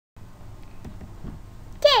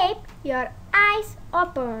your eyes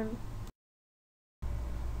open.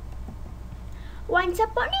 Once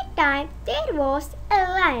upon a time, there was a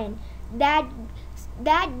lion that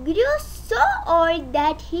grew so old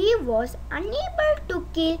that he was unable to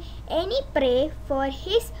kill any prey for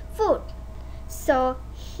his food. So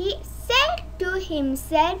he said to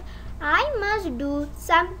himself, I must do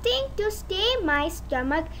something to stay my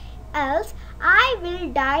stomach, else I will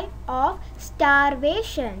die of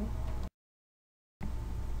starvation.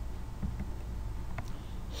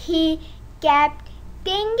 He kept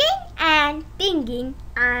thinking,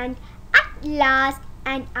 and at last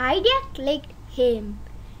an idea clicked him.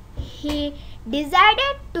 He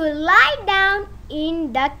decided to lie down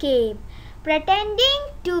in the cave, pretending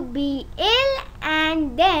to be ill,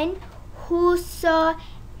 and then whosoever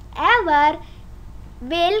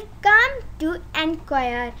will come to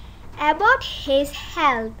inquire about his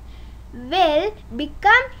health will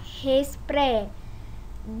become his prey.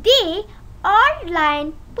 The old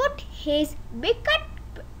lion put his wicked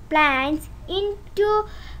plans into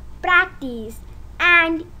practice,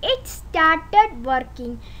 and it started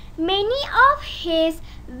working. Many of his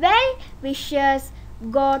well-wishers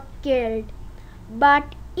got killed,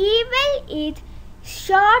 but evil is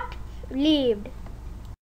short-lived.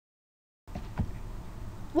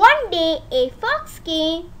 One day a fox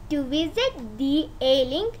came to visit the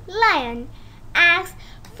ailing lion. As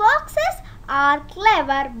foxes are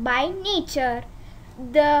clever by nature,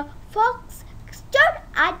 the fox stood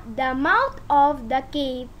at the mouth of the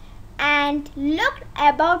cave and looked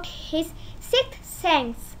about. His sixth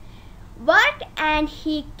sense worked, and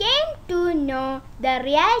he came to know the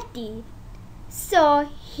reality. So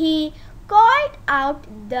he called out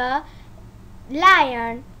the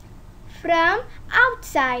lion from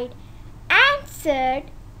outside and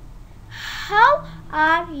said, How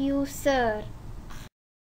are you, sir?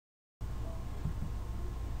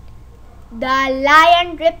 The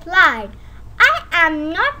lion replied, I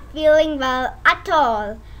am not feeling well at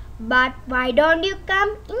all, but why don't you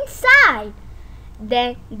come inside?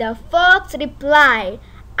 Then the fox replied,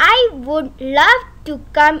 I would love to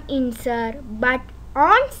come in, sir, but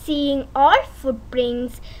on seeing all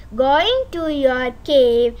footprints going to your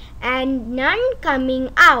cave and none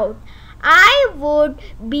coming out, I would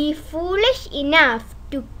be foolish enough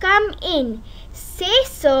to come in. Say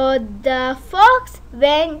so the fox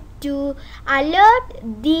went to alert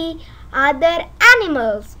the other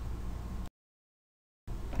animals.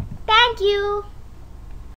 Thank you.